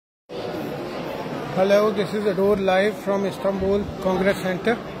Hello, this is Adore live from Istanbul Congress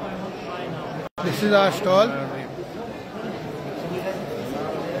Center. This is our stall.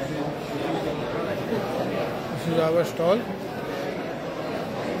 This is our stall.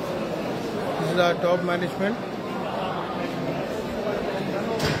 This is our top management.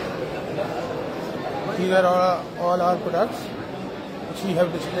 These are all our products which we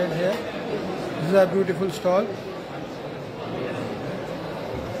have displayed here. This is our beautiful stall.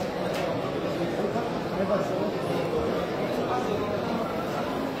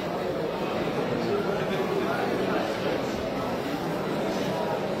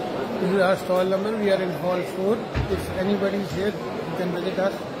 This is our stall number. We are in hall 4. If anybody is here, you can visit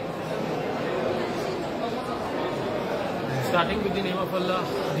us. Starting with the name of Allah,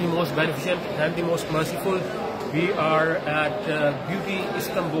 the most beneficent and the most merciful, we are at Beauty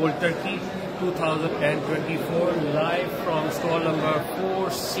Istanbul, Turkey 2024, live from stall number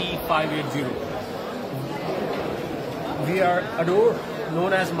 4C580. We are Adore,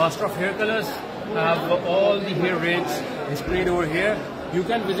 known as Master of Hair Colors, have all the hair range displayed over here. You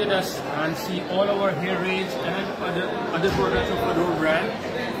can visit us and see all our hair range and other products of Adore brand.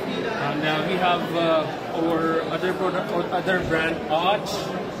 And we have our other product or other brand Aghas,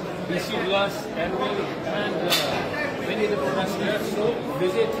 BC Glass, and many other products here. So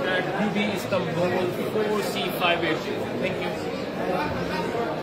visit at Beauty Istanbul 4C580. Thank you.